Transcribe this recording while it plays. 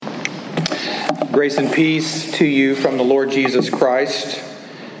Grace and peace to you from the Lord Jesus Christ.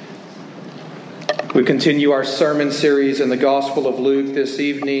 We continue our sermon series in the Gospel of Luke this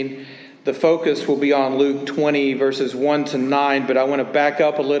evening. The focus will be on Luke 20, verses 1 to 9, but I want to back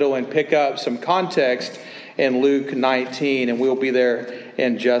up a little and pick up some context in Luke 19, and we'll be there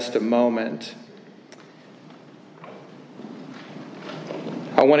in just a moment.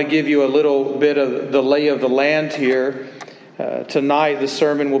 I want to give you a little bit of the lay of the land here. Tonight, the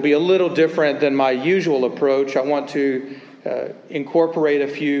sermon will be a little different than my usual approach. I want to incorporate a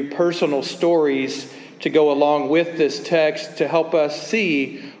few personal stories to go along with this text to help us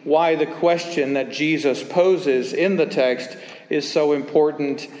see why the question that Jesus poses in the text is so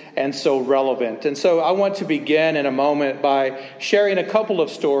important and so relevant. And so I want to begin in a moment by sharing a couple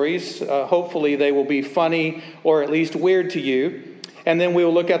of stories. Hopefully they will be funny or at least weird to you. And then we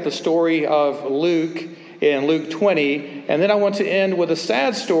will look at the story of Luke in Luke 20, and then I want to end with a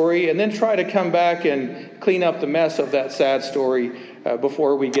sad story and then try to come back and clean up the mess of that sad story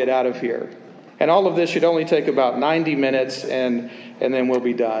before we get out of here. And all of this should only take about 90 minutes, and then we'll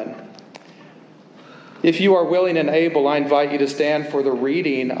be done. If you are willing and able, I invite you to stand for the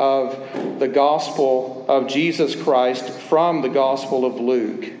reading of the Gospel of Jesus Christ from the Gospel of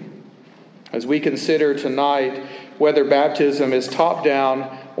Luke. As we consider tonight whether baptism is top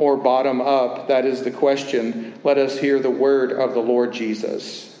down or bottom up, that is the question. Let us hear the word of the Lord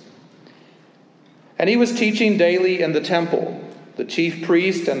Jesus. And he was teaching daily in the temple. The chief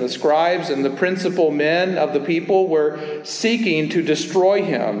priest and the scribes and the principal men of the people were seeking to destroy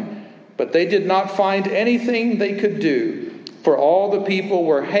him, but they did not find anything they could do, for all the people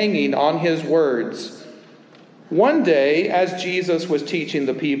were hanging on his words. One day, as Jesus was teaching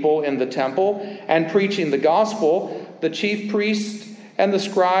the people in the temple and preaching the gospel, the chief priests and the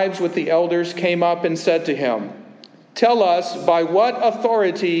scribes with the elders came up and said to him, "Tell us by what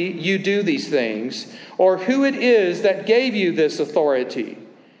authority you do these things, or who it is that gave you this authority."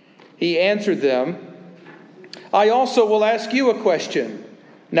 He answered them, "I also will ask you a question.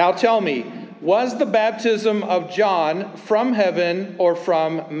 Now tell me, was the baptism of John from heaven or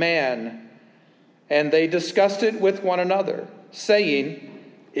from man?" And they discussed it with one another, saying,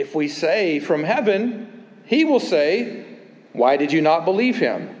 "If we say from heaven, he will say, 'Why did you not believe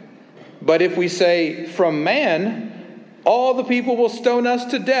him?' But if we say from man, all the people will stone us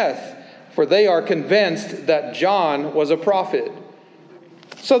to death, for they are convinced that John was a prophet."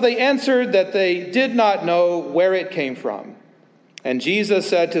 So they answered that they did not know where it came from. And Jesus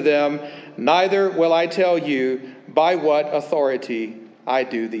said to them, "Neither will I tell you by what authority I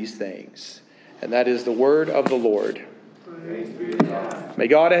do these things." And that is the word of the Lord. May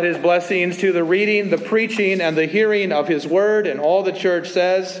God add his blessings to the reading, the preaching, and the hearing of his word. And all the church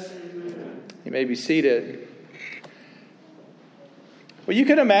says, you may be seated. Well, you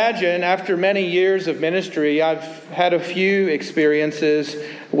can imagine, after many years of ministry, I've had a few experiences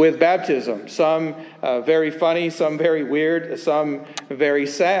with baptism. Some very funny, some very weird, some very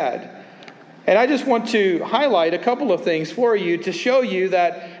sad. And I just want to highlight a couple of things for you to show you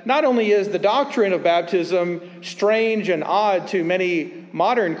that not only is the doctrine of baptism strange and odd to many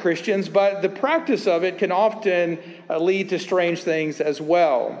modern Christians, but the practice of it can often lead to strange things as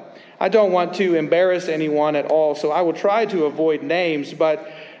well. I don't want to embarrass anyone at all, so I will try to avoid names,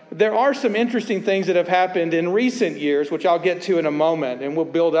 but there are some interesting things that have happened in recent years, which I'll get to in a moment, and we'll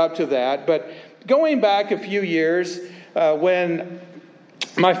build up to that. But going back a few years, when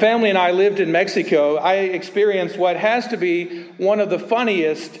my family and I lived in Mexico, I experienced what has to be one of the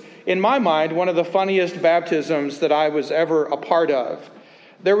funniest, in my mind, one of the funniest baptisms that I was ever a part of.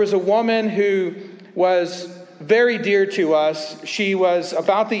 There was a woman who was very dear to us. She was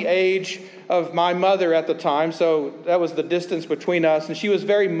about the age of my mother at the time, so that was the distance between us, and she was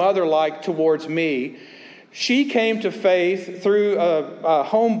very mother-like towards me. She came to faith through a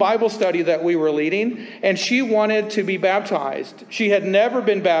home Bible study that we were leading, and she wanted to be baptized. She had never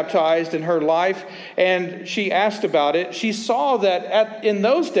been baptized in her life, and she asked about it. She saw that in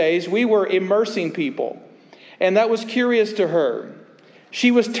those days we were immersing people, and that was curious to her. She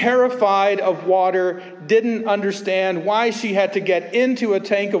was terrified of water, didn't understand why she had to get into a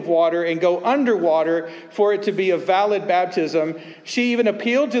tank of water and go underwater for it to be a valid baptism. She even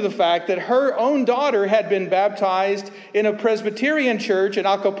appealed to the fact that her own daughter had been baptized in a Presbyterian church in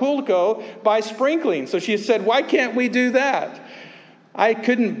Acapulco by sprinkling. So she said, "Why can't we do that?" I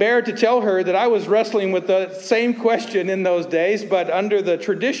couldn't bear to tell her that I was wrestling with the same question in those days, but under the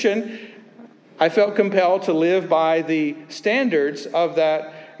tradition, I felt compelled to live by the standards of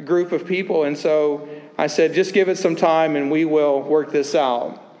that group of people. And so I said, just give it some time and we will work this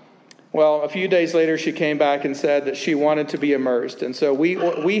out. Well, a few days later, she came back and said that she wanted to be immersed. And so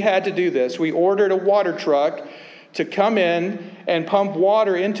we had to do this. We ordered a water truck to come in and pump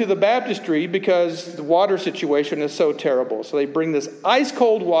water into the baptistry because the water situation is so terrible. So they bring this ice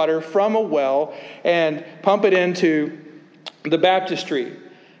cold water from a well and pump it into the baptistry.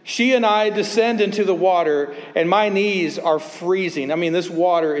 She and I descend into the water, and my knees are freezing. I mean, this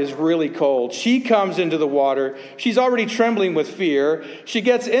water is really cold. She comes into the water. She's already trembling with fear. She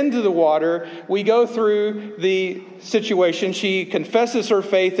gets into the water. We go through the situation. She confesses her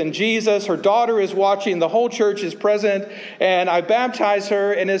faith in Jesus. Her daughter is watching. The whole church is present, and I baptize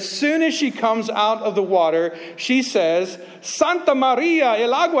her. And as soon as she comes out of the water, she says, "Santa Maria,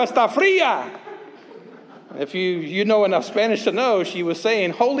 el agua está fría." If you know enough Spanish to know, she was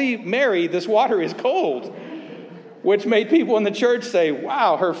saying, "Holy Mary, this water is cold," which made people in the church say,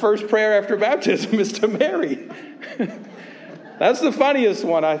 "Wow, her first prayer after baptism is to Mary." That's the funniest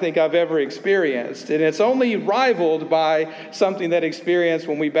one I think I've ever experienced. And it's only rivaled by something that experienced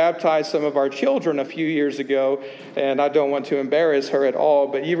when we baptized some of our children a few years ago. And I don't want to embarrass her at all,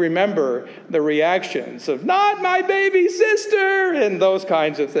 but you remember the reactions of, "Not my baby sister," and those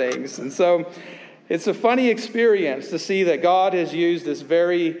kinds of things. And so it's a funny experience to see that God has used this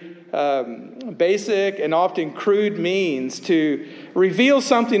very basic and often crude means to reveal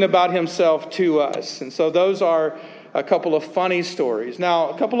something about himself to us. And so those are a couple of funny stories. Now,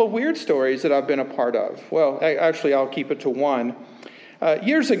 a couple of weird stories that I've been a part of. Well, actually, I'll keep it to one.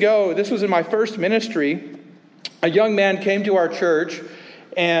 Years ago, this was in my first ministry, a young man came to our church,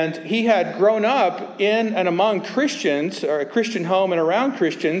 and he had grown up in and among Christians, or a Christian home and around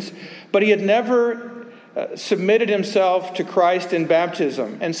Christians, but he had never submitted himself to Christ in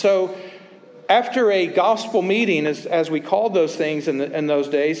baptism. And so after a gospel meeting, as we called those things in those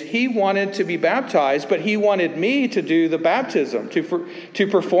days, he wanted to be baptized, but he wanted me to do the baptism, to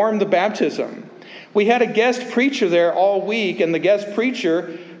perform the baptism. We had a guest preacher there all week, and the guest preacher,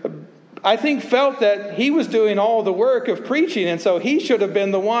 I think, felt that he was doing all the work of preaching, and so he should have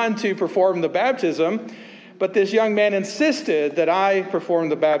been the one to perform the baptism. But this young man insisted that I perform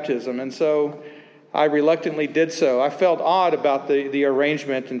the baptism, and so I reluctantly did so. I felt odd about the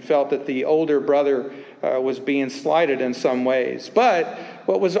arrangement and felt that the older brother was being slighted in some ways. But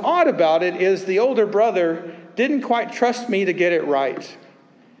what was odd about it is the older brother didn't quite trust me to get it right.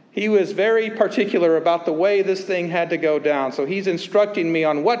 He was very particular about the way this thing had to go down. So he's instructing me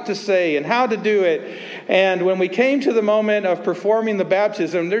on what to say and how to do it. And when we came to the moment of performing the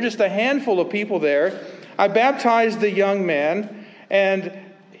baptism, there are just a handful of people there. I baptized the young man, and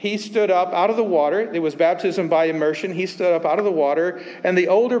he stood up out of the water. It was baptism by immersion. He stood up out of the water, and the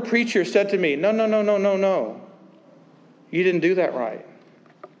older preacher said to me, No. You didn't do that right.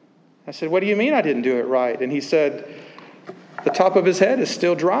 I said, "What do you mean I didn't do it right?" And he said, "The top of his head is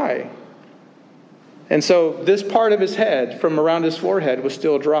still dry." And so this part of his head from around his forehead was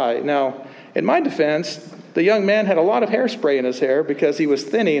still dry. Now, in my defense, the young man had a lot of hairspray in his hair because he was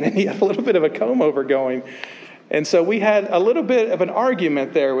thinning and he had a little bit of a comb over going. And so we had a little bit of an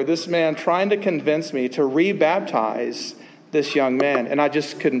argument there with this man trying to convince me to rebaptize this young man. And I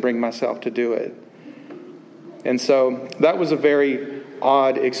just couldn't bring myself to do it. And so that was a very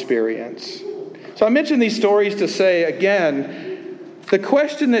odd experience. So I mentioned these stories to say, again, the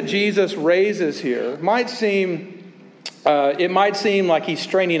question that Jesus raises here might seem like he's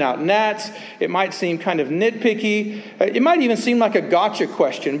straining out gnats. It might seem kind of nitpicky. It might even seem like a gotcha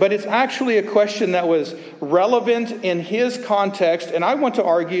question, but it's actually a question that was relevant in his context, and I want to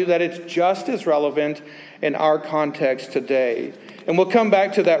argue that it's just as relevant in our context today. And we'll come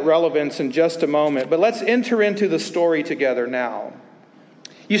back to that relevance in just a moment, but let's enter into the story together now.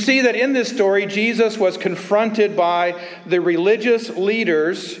 You see that in this story, Jesus was confronted by the religious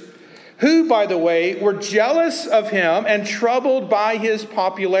leaders who, by the way, were jealous of him and troubled by his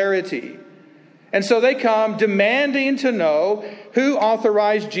popularity. And so they come demanding to know who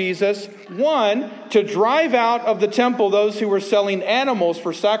authorized Jesus, one, to drive out of the temple those who were selling animals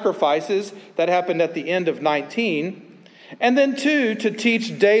for sacrifices. That happened at the end of 19. And then two, to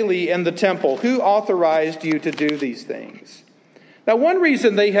teach daily in the temple. Who authorized you to do these things? Now, one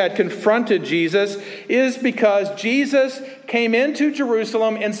reason they had confronted Jesus is because Jesus came into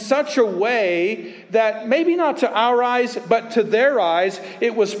Jerusalem in such a way that maybe not to our eyes, but to their eyes,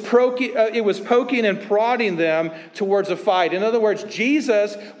 it was poking and prodding them towards a fight. In other words,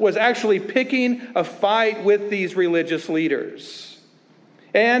 Jesus was actually picking a fight with these religious leaders.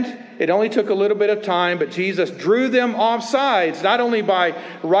 And it only took a little bit of time, but Jesus drew them off sides, not only by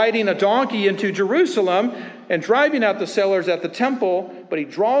riding a donkey into Jerusalem and driving out the sellers at the temple, but he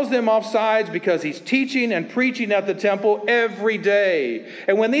draws them off sides because he's teaching and preaching at the temple every day.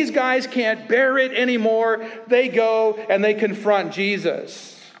 And when these guys can't bear it anymore, they go and they confront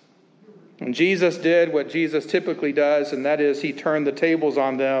Jesus. And Jesus did what Jesus typically does, and that is he turned the tables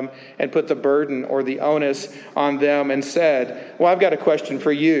on them and put the burden or the onus on them and said, well, I've got a question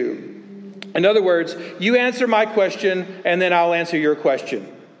for you. In other words, you answer my question and then I'll answer your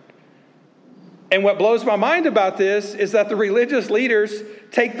question. And what blows my mind about this is that the religious leaders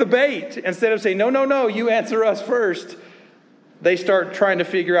take the bait. Instead of saying, no, you answer us first, they start trying to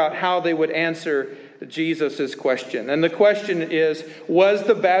figure out how they would answer Jesus' question. And the question is, was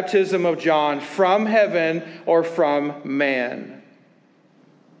the baptism of John from heaven or from man?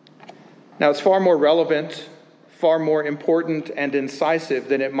 Now, it's far more relevant, far more important and incisive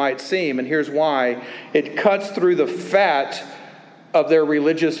than it might seem. And here's why. It cuts through the fat of their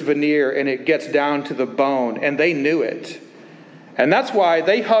religious veneer and it gets down to the bone. And they knew it. And that's why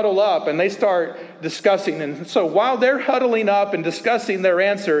they huddle up and they start discussing. And so while they're huddling up and discussing their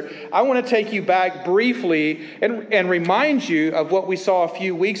answer, I want to take you back briefly and remind you of what we saw a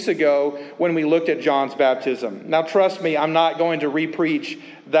few weeks ago when we looked at John's baptism. Now, trust me, I'm not going to re-preach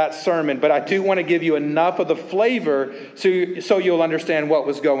that sermon, but I do want to give you enough of the flavor so you'll understand what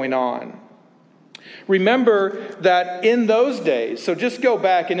was going on. Remember that in those days, so just go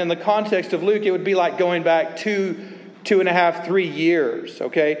back, and in the context of Luke, it would be like going back 2.5, 3 years,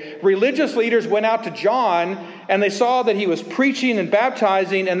 okay? Religious leaders went out to John and they saw that he was preaching and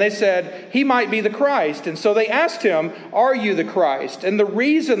baptizing and they said, he might be the Christ. And so they asked him, are you the Christ? And the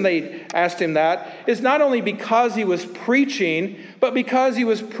reason they asked him that is not only because he was preaching, but because he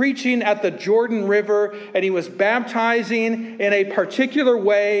was preaching at the Jordan River and he was baptizing in a particular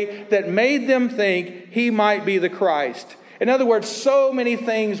way that made them think he might be the Christ. In other words, so many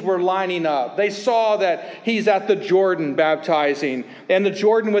things were lining up. They saw that he's at the Jordan baptizing. And the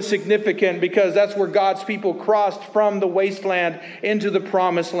Jordan was significant because that's where God's people crossed from the wasteland into the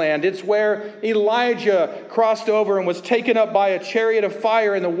promised land. It's where Elijah crossed over and was taken up by a chariot of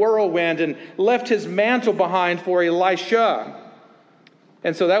fire in the whirlwind and left his mantle behind for Elisha.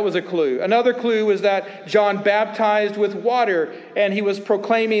 And so that was a clue. Another clue was that John baptized with water and he was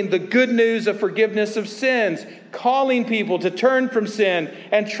proclaiming the good news of forgiveness of sins, calling people to turn from sin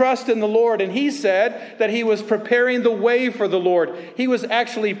and trust in the Lord. And he said that he was preparing the way for the Lord. He was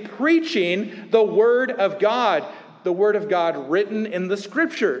actually preaching the Word of God, the Word of God written in the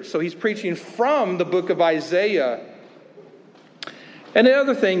Scriptures. So he's preaching from the book of Isaiah. And the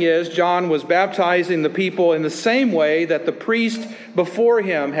other thing is, John was baptizing the people in the same way that the priest before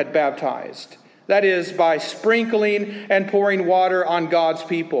him had baptized. That is, by sprinkling and pouring water on God's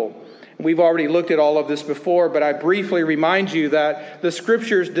people. We've already looked at all of this before, but I briefly remind you that the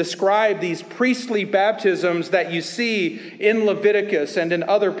Scriptures describe these priestly baptisms that you see in Leviticus and in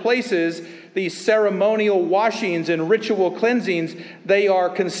other places, these ceremonial washings and ritual cleansings. They are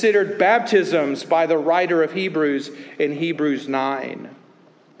considered baptisms by the writer of Hebrews in Hebrews 9.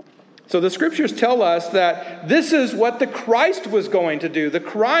 So the Scriptures tell us that this is what the Christ was going to do. The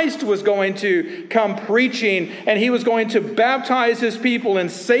Christ was going to come preaching, and he was going to baptize his people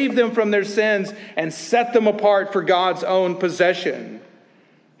and save them from their sins and set them apart for God's own possession.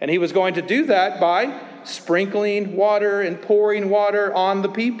 And he was going to do that by sprinkling water and pouring water on the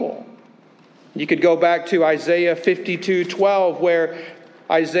people. You could go back to Isaiah 52:12, where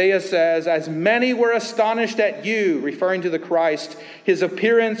Isaiah says, as many were astonished at you, referring to the Christ, his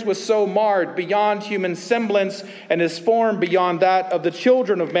appearance was so marred beyond human semblance and his form beyond that of the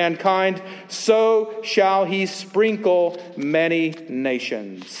children of mankind, so shall he sprinkle many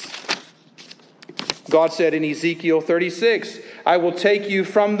nations. God said in Ezekiel 36, I will take you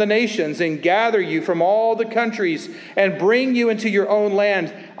from the nations and gather you from all the countries and bring you into your own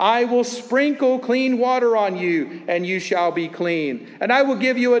land. I will sprinkle clean water on you, and you shall be clean. And I will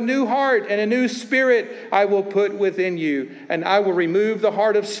give you a new heart, and a new spirit I will put within you. And I will remove the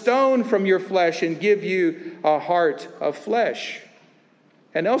heart of stone from your flesh and give you a heart of flesh.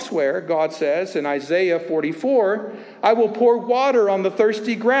 And elsewhere, God says in Isaiah 44, I will pour water on the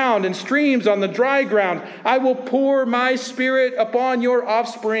thirsty ground and streams on the dry ground. I will pour my spirit upon your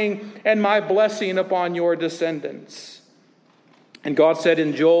offspring and my blessing upon your descendants. And God said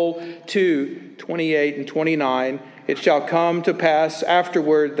in Joel 2:28 and 29, it shall come to pass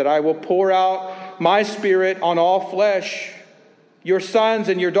afterward that I will pour out my spirit on all flesh. Your sons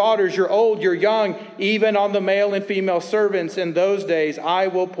and your daughters, your old, your young, even on the male and female servants in those days, I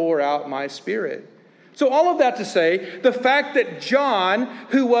will pour out my spirit. So all of that to say, the fact that John,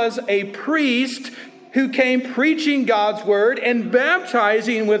 who was a priest, who came preaching God's word and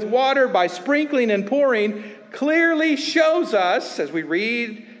baptizing with water by sprinkling and pouring, clearly shows us, as we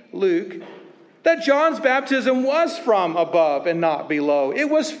read Luke, that John's baptism was from above and not below. It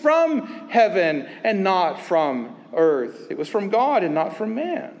was from heaven and not from earth. It was from God and not from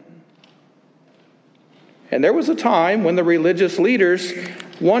man. And there was a time when the religious leaders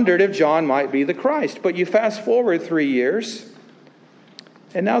wondered if John might be the Christ. But you fast forward 3 years,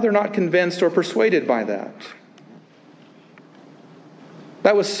 and now they're not convinced or persuaded by that.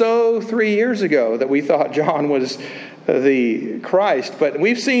 That was so 3 years ago that we thought John was the Christ. But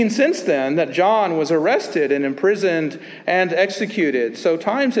we've seen since then that John was arrested and imprisoned and executed. So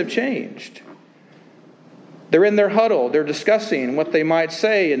times have changed. They're in their huddle. They're discussing what they might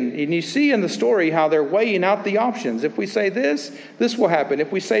say. And you see in the story how they're weighing out the options. If we say this, this will happen.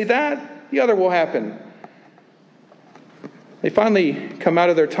 If we say that, the other will happen. They finally come out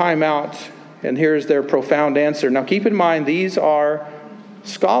of their timeout, and here's their profound answer. Now keep in mind, these are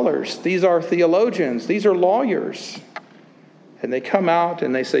scholars. These are theologians. These are lawyers. And they come out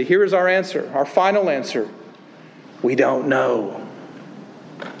and they say, here is our answer, our final answer. We don't know.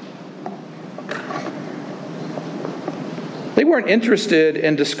 They weren't interested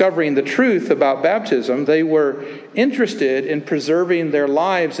in discovering the truth about baptism. They were interested in preserving their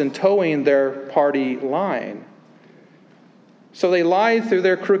lives and towing their party line. So they lied through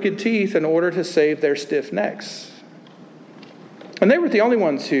their crooked teeth in order to save their stiff necks. And they were the only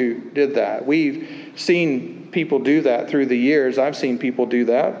ones who did that. We've seen people do that through the years. I've seen people do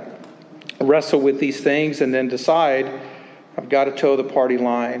that. Wrestle with these things and then decide, I've got to toe the party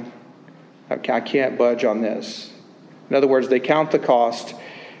line. I can't budge on this. In other words, they count the cost,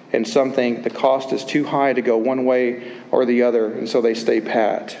 and some think the cost is too high to go one way or the other, and so they stay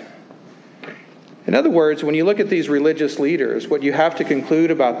pat. In other words, when you look at these religious leaders, what you have to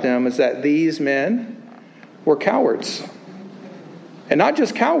conclude about them is that these men were cowards. And not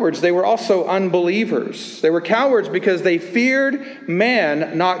just cowards, they were also unbelievers. They were cowards because they feared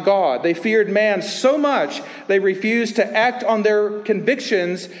man, not God. They feared man so much they refused to act on their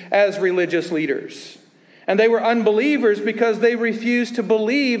convictions as religious leaders. And they were unbelievers because they refused to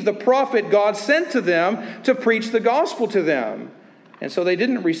believe the prophet God sent to them to preach the gospel to them. And so they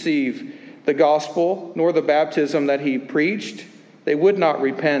didn't receive the gospel nor the baptism that he preached. They would not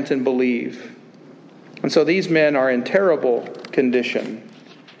repent and believe. And so these men are in terrible condition.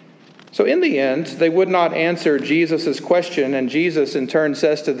 So in the end, they would not answer Jesus' question, and Jesus in turn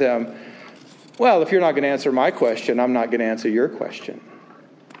says to them, well, if you're not going to answer my question, I'm not going to answer your question.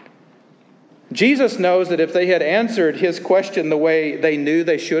 Jesus knows that if they had answered his question the way they knew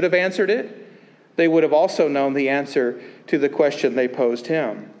they should have answered it, they would have also known the answer to the question they posed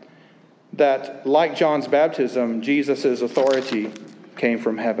him. That, like John's baptism, Jesus' authority came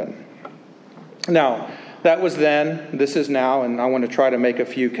from heaven. Now, that was then, this is now, and I want to try to make a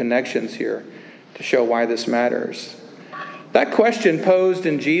few connections here to show why this matters. That question posed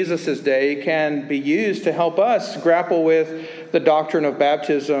in Jesus' day can be used to help us grapple with the doctrine of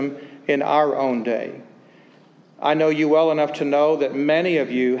baptism in our own day. I know you well enough to know that many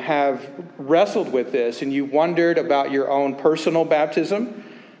of you have wrestled with this and you wondered about your own personal baptism.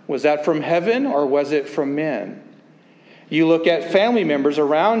 Was that from heaven or was it from men? You look at family members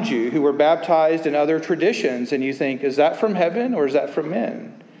around you who were baptized in other traditions and you think, is that from heaven or is that from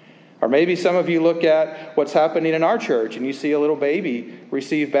men? Or maybe some of you look at what's happening in our church and you see a little baby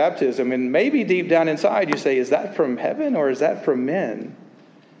receive baptism, and maybe deep down inside you say, is that from heaven or is that from men?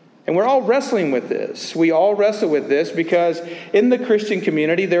 And we're all wrestling with this. We all wrestle with this because in the Christian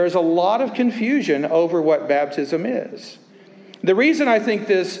community there is a lot of confusion over what baptism is. The reason I think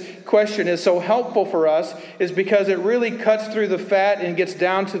this question is so helpful for us is because it really cuts through the fat and gets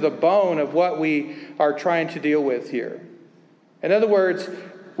down to the bone of what we are trying to deal with here. In other words,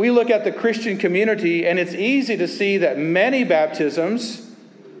 we look at the Christian community and it's easy to see that many baptisms,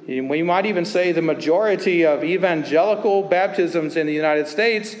 we might even say the majority of evangelical baptisms in the United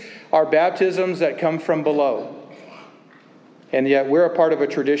States are baptisms that come from below. And yet we're a part of a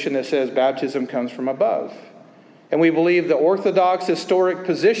tradition that says baptism comes from above. And we believe the Orthodox historic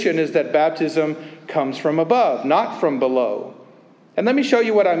position is that baptism comes from above, not from below. And let me show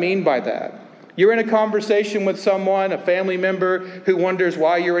you what I mean by that. You're in a conversation with someone, a family member, who wonders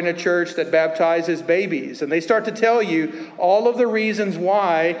why you're in a church that baptizes babies. And they start to tell you all of the reasons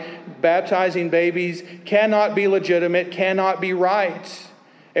why baptizing babies cannot be legitimate, cannot be right.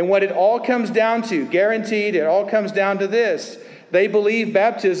 And what it all comes down to, guaranteed, it all comes down to this, they believe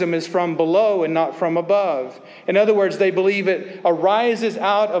baptism is from below and not from above. In other words, they believe it arises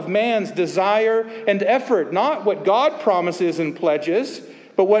out of man's desire and effort, not what God promises and pledges,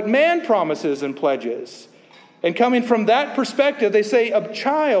 but what man promises and pledges. And coming from that perspective, they say a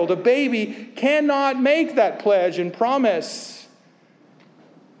child, a baby, cannot make that pledge and promise.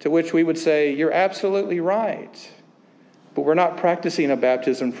 To which we would say, you're absolutely right. But we're not practicing a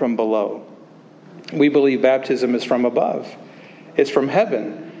baptism from below. We believe baptism is from above. It's from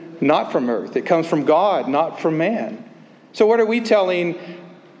heaven, not from earth. It comes from God, not from man. So what are we telling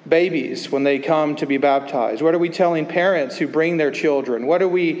babies when they come to be baptized? What are we telling parents who bring their children? What are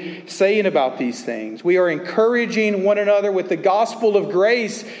we saying about these things? We are encouraging one another with the gospel of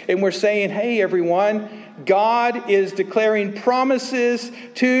grace, and we're saying, hey, everyone, God is declaring promises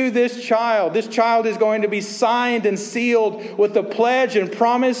to this child. This child is going to be signed and sealed with the pledge and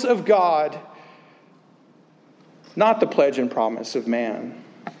promise of God, not the pledge and promise of man.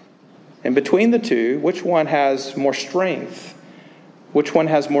 And between the two, which one has more strength? Which one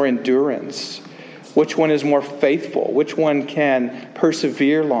has more endurance? Which one is more faithful? Which one can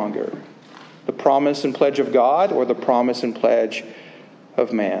persevere longer? The promise and pledge of God or the promise and pledge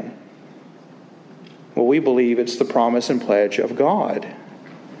of man? Well, we believe it's the promise and pledge of God.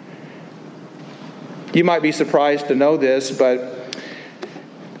 You might be surprised to know this, but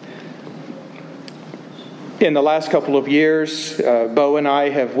in the last couple of years, Bo and I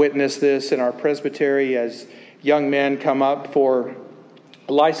have witnessed this in our presbytery as young men come up for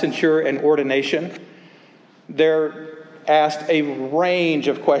licensure and ordination. They're asked a range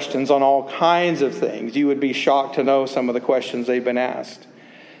of questions on all kinds of things. You would be shocked to know some of the questions they've been asked.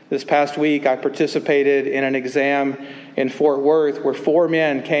 This past week, I participated in an exam in Fort Worth where 4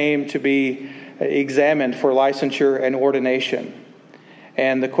 men came to be examined for licensure and ordination.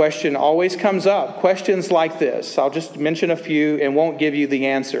 And the question always comes up, questions like this. I'll just mention a few and won't give you the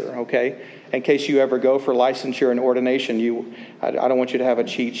answer, okay? In case you ever go for licensure and ordination, I don't want you to have a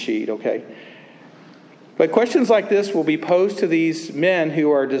cheat sheet, okay? But questions like this will be posed to these men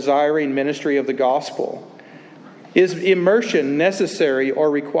who are desiring ministry of the gospel. Is immersion necessary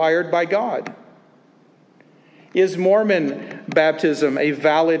or required by God? Is Mormon baptism a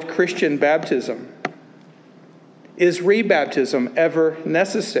valid Christian baptism? Is rebaptism ever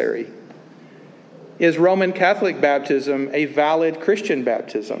necessary? Is Roman Catholic baptism a valid Christian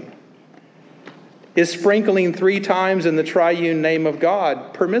baptism? Is sprinkling 3 times in the triune name of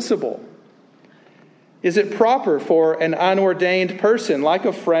God permissible? Is it proper for an unordained person, like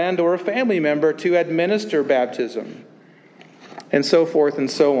a friend or a family member, to administer baptism? And so forth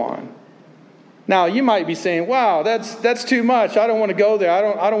and so on. Now, you might be saying, wow, that's too much. I don't want to go there.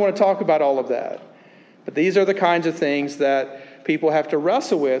 I don't want to talk about all of that. But these are the kinds of things that people have to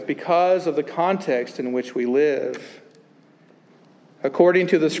wrestle with because of the context in which we live. According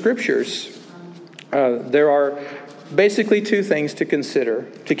to the Scriptures, there are basically 2 things to consider,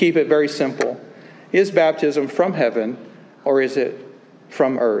 to keep it very simple. Is baptism from heaven or is it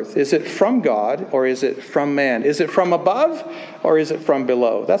from earth? Is it from God or is it from man? Is it from above or is it from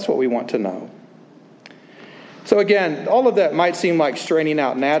below? That's what we want to know. So again, all of that might seem like straining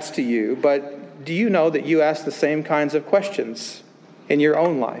out gnats to you, but do you know that you ask the same kinds of questions in your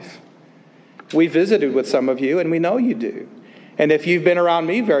own life? We visited with some of you, and we know you do. And if you've been around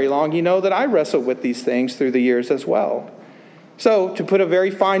me very long, you know that I wrestle with these things through the years as well. So, to put a very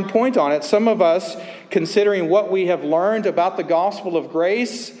fine point on it, some of us, considering what we have learned about the gospel of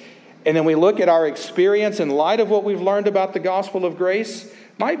grace, and then we look at our experience in light of what we've learned about the gospel of grace,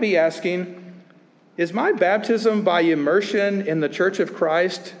 might be asking, is my baptism by immersion in the Church of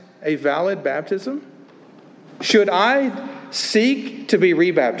Christ a valid baptism? Should I seek to be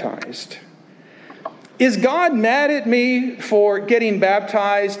rebaptized? Is God mad at me for getting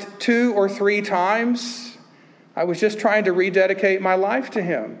baptized 2 or 3 times? I was just trying to rededicate my life to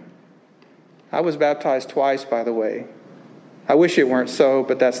Him. I was baptized twice, by the way. I wish it weren't so,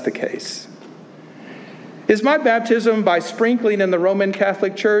 but that's the case. Is my baptism by sprinkling in the Roman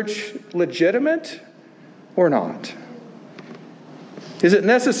Catholic Church legitimate or not? Is it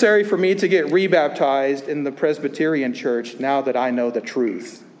necessary for me to get rebaptized in the Presbyterian Church now that I know the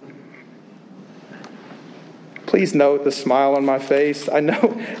truth? Please note the smile on my face. I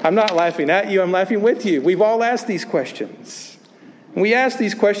know I'm not laughing at you, I'm laughing with you. We've all asked these questions. And we ask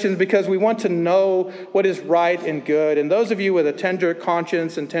these questions because we want to know what is right and good. And those of you with a tender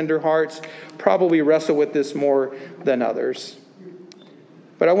conscience and tender hearts probably wrestle with this more than others.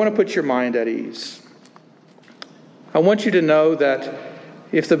 But I want to put your mind at ease. I want you to know that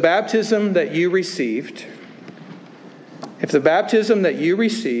if the baptism that you received,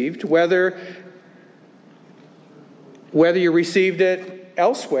 whether Whether you received it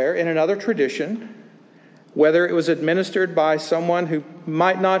elsewhere in another tradition, whether it was administered by someone who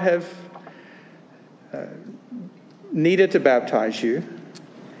might not have needed to baptize you,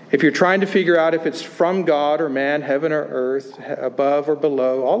 if you're trying to figure out if it's from God or man, heaven or earth, above or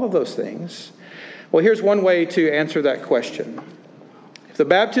below, all of those things, well, here's one way to answer that question. If the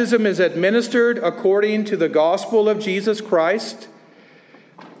baptism is administered according to the gospel of Jesus Christ,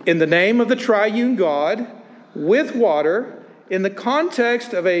 in the name of the triune God, with water, in the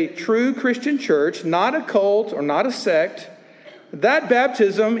context of a true Christian church, not a cult or not a sect, that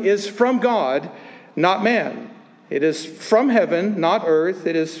baptism is from God, not man. It is from heaven, not earth.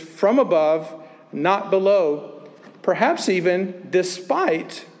 It is from above, not below. Perhaps even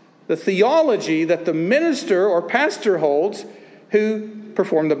despite the theology that the minister or pastor holds who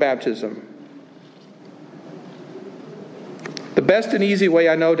performed the baptism. The best and easy way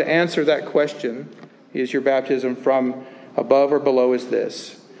I know to answer that question, is your baptism from above or below, is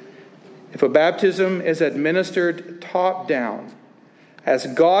this. If a baptism is administered top down, as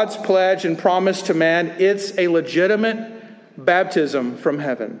God's pledge and promise to man, it's a legitimate baptism from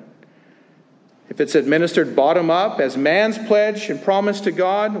heaven. If it's administered bottom up as man's pledge and promise to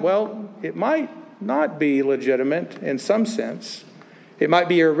God, well, it might not be legitimate in some sense. It might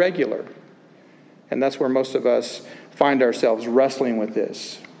be irregular. And that's where most of us find ourselves wrestling with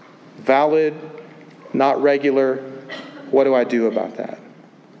this. Valid, not regular. What do I do about that?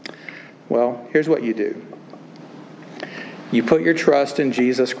 Well, here's what you do. You put your trust in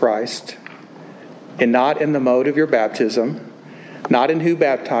Jesus Christ, and not in the mode of your baptism, not in who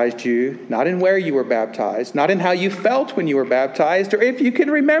baptized you, not in where you were baptized, not in how you felt when you were baptized, or if you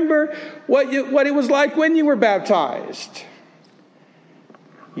can remember what it was like when you were baptized.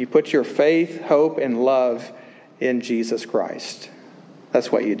 You put your faith, hope, and love in Jesus Christ.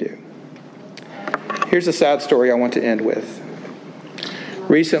 That's what you do. Here's a sad story I want to end with.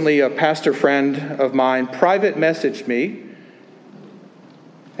 Recently, a pastor friend of mine private messaged me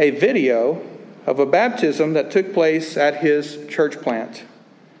a video of a baptism that took place at his church plant.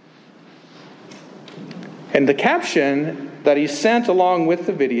 And the caption that he sent along with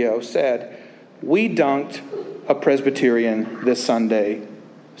the video said, "We dunked a Presbyterian this Sunday,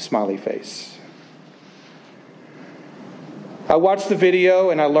 smiley face." I watched the video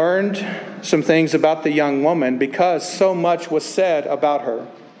and I learned some things about the young woman because so much was said about her.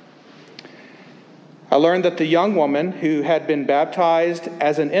 I learned that the young woman who had been baptized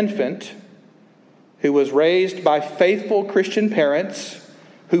as an infant, who was raised by faithful Christian parents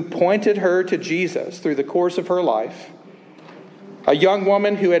who pointed her to Jesus through the course of her life, a young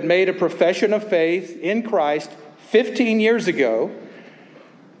woman who had made a profession of faith in Christ 15 years ago,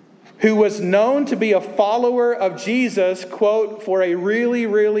 who was known to be a follower of Jesus, quote, for a really,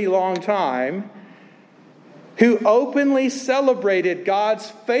 really long time, who openly celebrated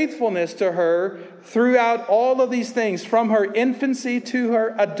God's faithfulness to her throughout all of these things, from her infancy to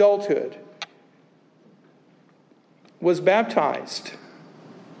her adulthood, was baptized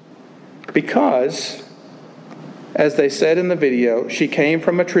because, as they said in the video, she came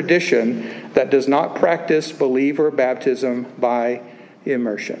from a tradition that does not practice believer baptism by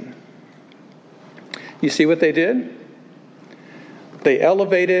immersion. You see what they did? They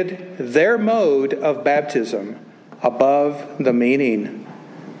elevated their mode of baptism above the meaning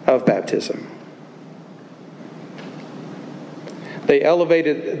of baptism. They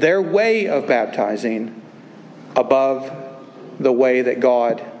elevated their way of baptizing above the way that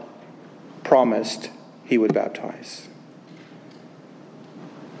God promised He would baptize.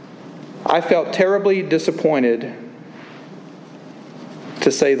 I felt terribly disappointed,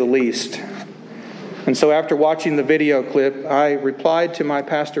 to say the least. And so after watching the video clip, I replied to my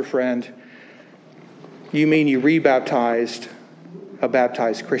pastor friend, "You mean you rebaptized a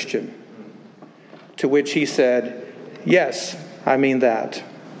baptized Christian?" To which he said, "Yes, I mean that."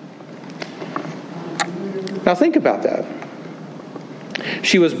 Now think about that.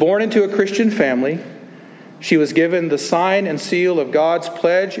 She was born into a Christian family. She was given the sign and seal of God's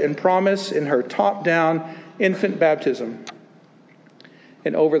pledge and promise in her top-down infant baptism.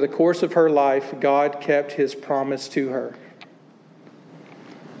 And over the course of her life, God kept His promise to her.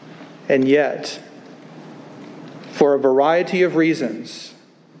 And yet, for a variety of reasons,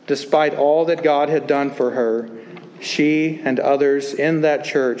 despite all that God had done for her, she and others in that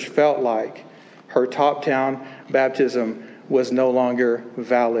church felt like her top-down baptism was no longer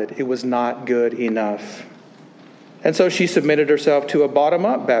valid. It was not good enough. And so she submitted herself to a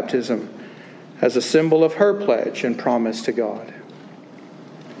bottom-up baptism as a symbol of her pledge and promise to God.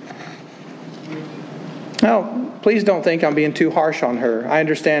 Now, please don't think I'm being too harsh on her. I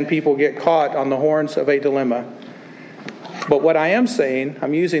understand people get caught on the horns of a dilemma. But what I am saying,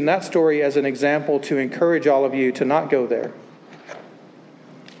 I'm using that story as an example to encourage all of you to not go there.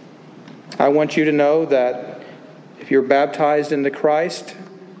 I want you to know that if you're baptized into Christ,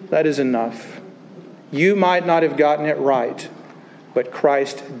 that is enough. You might not have gotten it right, but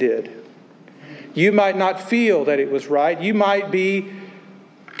Christ did. You might not feel that it was right. You might be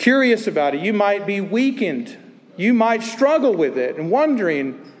curious about it. You might be weakened. You might struggle with it and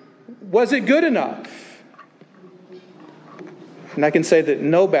wondering, was it good enough? And I can say that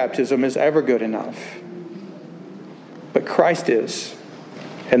no baptism is ever good enough. But Christ is.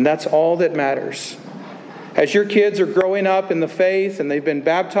 And that's all that matters. As your kids are growing up in the faith and they've been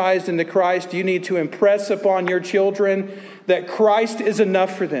baptized into Christ, you need to impress upon your children that Christ is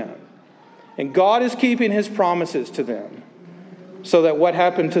enough for them. And God is keeping His promises to them. So that what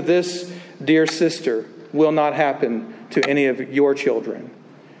happened to this dear sister will not happen to any of your children.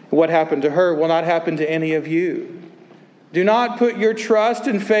 What happened to her will not happen to any of you. Do not put your trust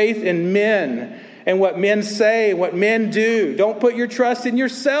and faith in men and what men say, what men do. Don't put your trust in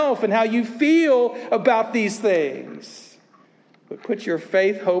yourself and how you feel about these things. But put your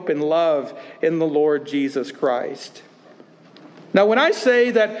faith, hope, and love in the Lord Jesus Christ. Now, when I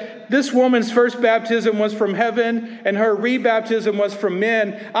say that this woman's first baptism was from heaven and her rebaptism was from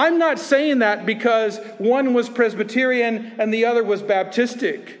men, I'm not saying that because one was Presbyterian and the other was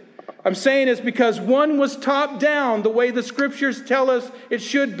Baptistic. I'm saying it's because one was top down, the way the Scriptures tell us it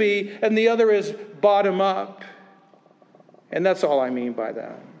should be, and the other is bottom up. And that's all I mean by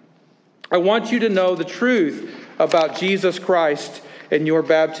that. I want you to know the truth about Jesus Christ and your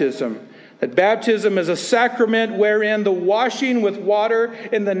baptism. That baptism is a sacrament wherein the washing with water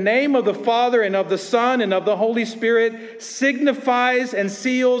in the name of the Father and of the Son and of the Holy Spirit signifies and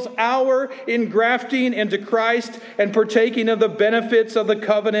seals our engrafting into Christ and partaking of the benefits of the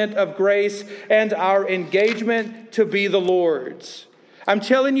covenant of grace and our engagement to be the Lord's. I'm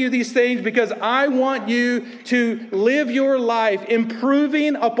telling you these things because I want you to live your life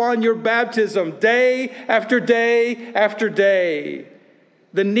improving upon your baptism day after day after day.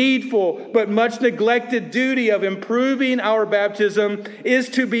 The needful but much neglected duty of improving our baptism is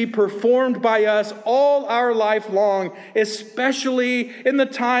to be performed by us all our life long, especially in the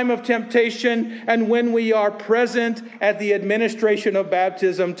time of temptation and when we are present at the administration of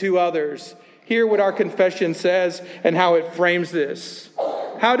baptism to others. Hear what our confession says and how it frames this.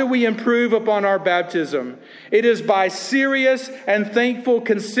 How do we improve upon our baptism? It is by serious and thankful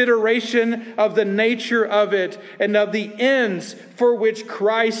consideration of the nature of it and of the ends for which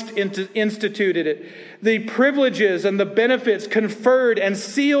Christ instituted it, the privileges and the benefits conferred and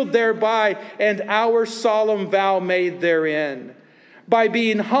sealed thereby, and our solemn vow made therein. By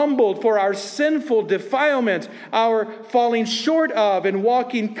being humbled for our sinful defilement, our falling short of and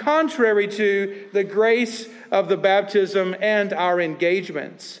walking contrary to the grace of the baptism and our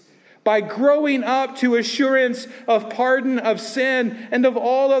engagements. By growing up to assurance of pardon of sin and of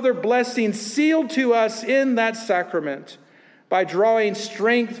all other blessings sealed to us in that sacrament. By drawing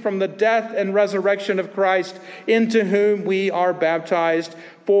strength from the death and resurrection of Christ, into whom we are baptized,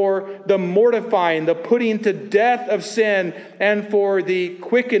 for the mortifying, the putting to death of sin, and for the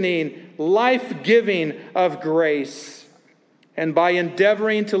quickening, life-giving of grace. And by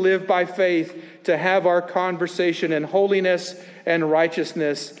endeavoring to live by faith, to have our conversation in holiness and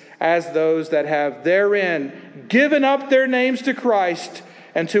righteousness as those that have therein given up their names to Christ,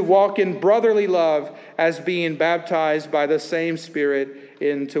 and to walk in brotherly love as being baptized by the same Spirit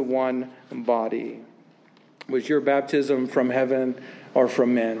into one body. Was your baptism from heaven or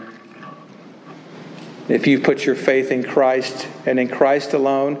from men? If you put your faith in Christ and in Christ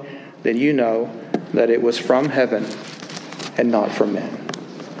alone, then you know that it was from heaven and not from men.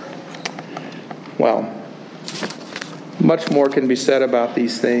 Well, much more can be said about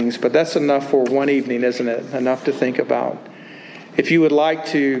these things, but that's enough for one evening, isn't it? Enough to think about. If you would like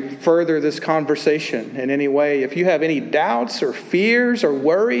to further this conversation in any way, if you have any doubts or fears or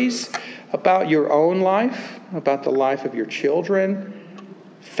worries about your own life, about the life of your children,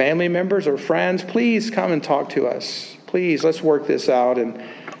 family members, or friends, please come and talk to us. Please, let's work this out. And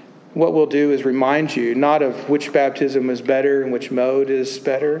what we'll do is remind you not of which baptism is better and which mode is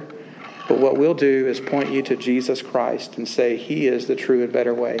better, but what we'll do is point you to Jesus Christ and say He is the true and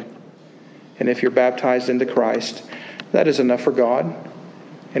better way. And if you're baptized into Christ, that is enough for God,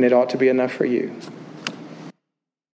 and it ought to be enough for you.